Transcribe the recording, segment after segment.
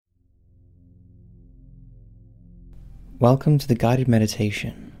Welcome to the guided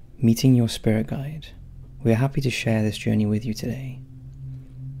meditation, Meeting Your Spirit Guide. We are happy to share this journey with you today.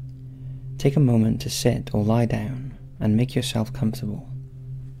 Take a moment to sit or lie down and make yourself comfortable.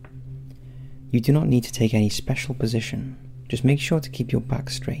 You do not need to take any special position, just make sure to keep your back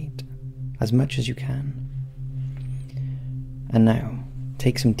straight, as much as you can. And now,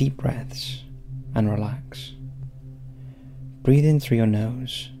 take some deep breaths and relax. Breathe in through your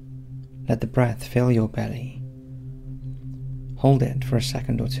nose. Let the breath fill your belly. Hold it for a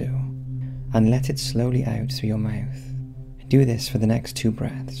second or two, and let it slowly out through your mouth. Do this for the next 2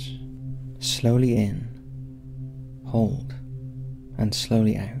 breaths. Slowly in, hold, and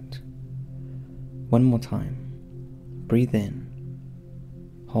slowly out. One more time. Breathe in,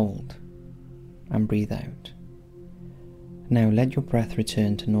 hold, and breathe out. Now let your breath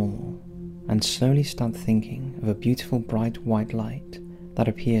return to normal, and slowly start thinking of a beautiful bright white light that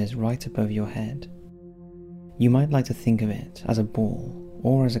appears right above your head. You might like to think of it as a ball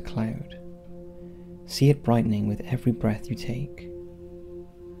or as a cloud. See it brightening with every breath you take.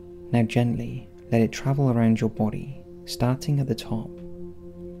 Now gently let it travel around your body, starting at the top.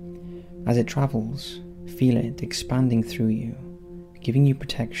 As it travels, feel it expanding through you, giving you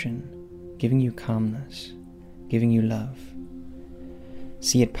protection, giving you calmness, giving you love.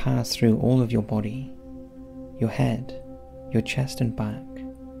 See it pass through all of your body, your head, your chest and back,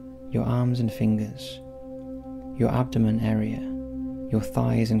 your arms and fingers, your abdomen area, your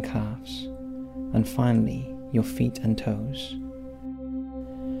thighs and calves, and finally your feet and toes,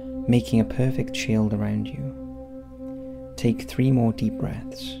 making a perfect shield around you. Take 3 more deep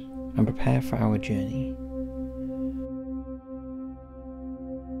breaths and prepare for our journey.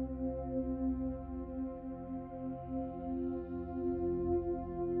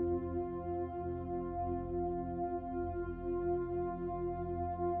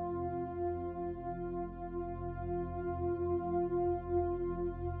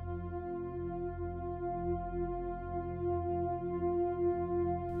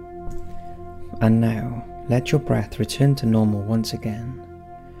 And now, let your breath return to normal once again.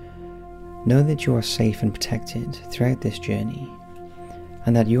 Know that you are safe and protected throughout this journey,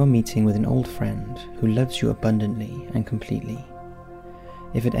 and that you are meeting with an old friend who loves you abundantly and completely.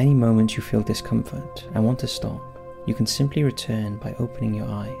 If at any moment you feel discomfort and want to stop, you can simply return by opening your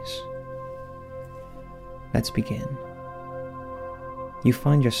eyes. Let's begin. You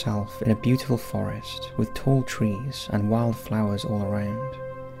find yourself in a beautiful forest with tall trees and wild flowers all around.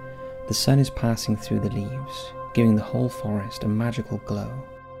 The sun is passing through the leaves, giving the whole forest a magical glow.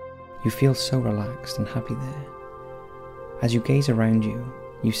 You feel so relaxed and happy there. As you gaze around you,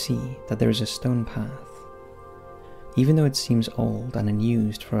 you see that there is a stone path. Even though it seems old and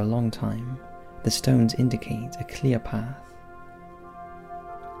unused for a long time, the stones indicate a clear path.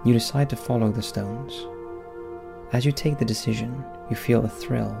 You decide to follow the stones. As you take the decision, you feel a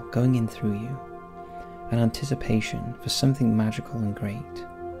thrill going in through you, an anticipation for something magical and great.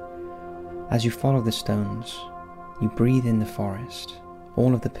 As you follow the stones, you breathe in the forest,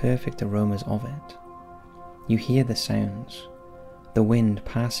 all of the perfect aromas of it. You hear the sounds, the wind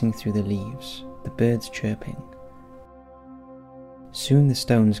passing through the leaves, the birds chirping. Soon the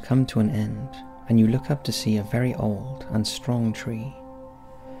stones come to an end, and you look up to see a very old and strong tree.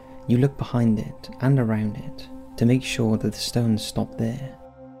 You look behind it and around it to make sure that the stones stop there.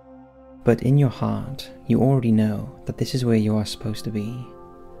 But in your heart, you already know that this is where you are supposed to be.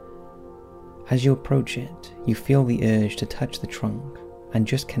 As you approach it, you feel the urge to touch the trunk and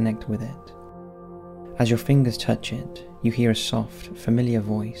just connect with it. As your fingers touch it, you hear a soft, familiar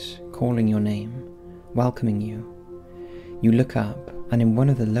voice calling your name, welcoming you. You look up, and in one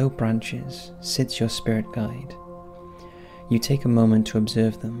of the low branches sits your spirit guide. You take a moment to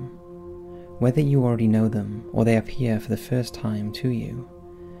observe them. Whether you already know them or they appear for the first time to you,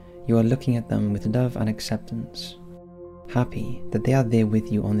 you are looking at them with love and acceptance, happy that they are there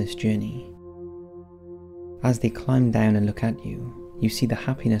with you on this journey. As they climb down and look at you, you see the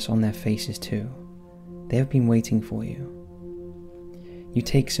happiness on their faces too. They have been waiting for you. You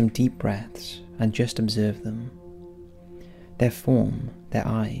take some deep breaths and just observe them. Their form, their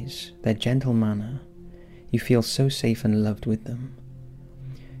eyes, their gentle manner, you feel so safe and loved with them.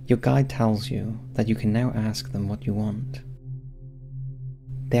 Your guide tells you that you can now ask them what you want.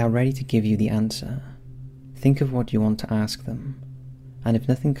 They are ready to give you the answer. Think of what you want to ask them. And if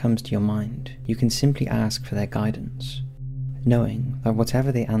nothing comes to your mind, you can simply ask for their guidance, knowing that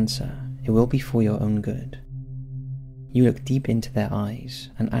whatever they answer, it will be for your own good. You look deep into their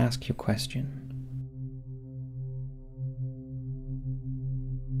eyes and ask your question.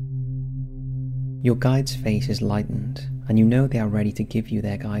 Your guide's face is lightened, and you know they are ready to give you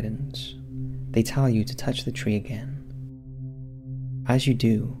their guidance. They tell you to touch the tree again. As you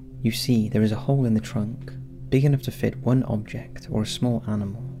do, you see there is a hole in the trunk, big enough to fit one object or a small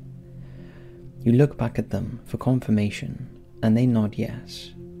animal. You look back at them for confirmation, and they nod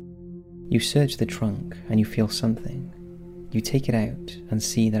yes. You search the trunk and you feel something. You take it out and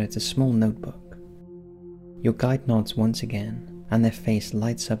see that it's a small notebook. Your guide nods once again, and their face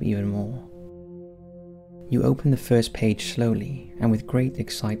lights up even more. You open the first page slowly and with great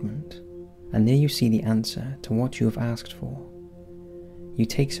excitement, and there you see the answer to what you have asked for. You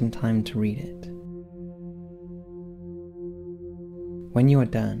take some time to read it. When you are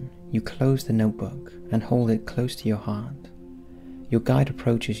done, you close the notebook and hold it close to your heart. Your guide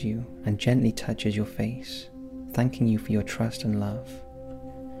approaches you and gently touches your face, thanking you for your trust and love.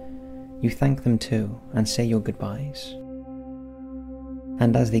 You thank them too and say your goodbyes.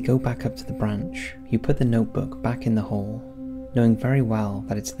 And as they go back up to the branch, you put the notebook back in the hole, knowing very well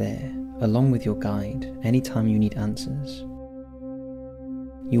that it's there, along with your guide, anytime you need answers.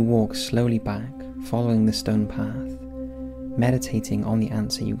 You walk slowly back, following the stone path, meditating on the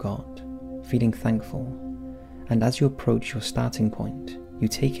answer you got, feeling thankful, and as you approach your starting point, you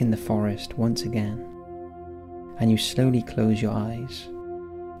take in the forest once again, and you slowly close your eyes.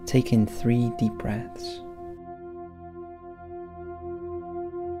 Take in 3 deep breaths.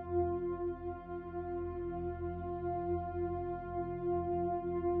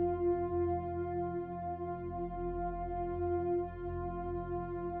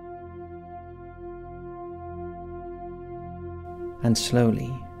 And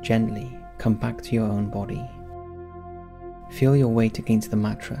slowly, gently come back to your own body. Feel your weight against the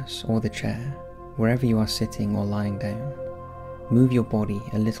mattress or the chair, wherever you are sitting or lying down. Move your body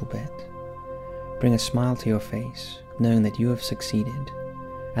a little bit. Bring a smile to your face, knowing that you have succeeded,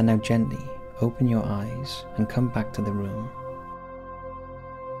 and now gently open your eyes and come back to the room.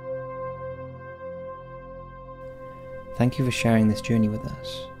 Thank you for sharing this journey with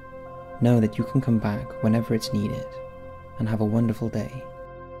us. Know that you can come back whenever it's needed, and have a wonderful day.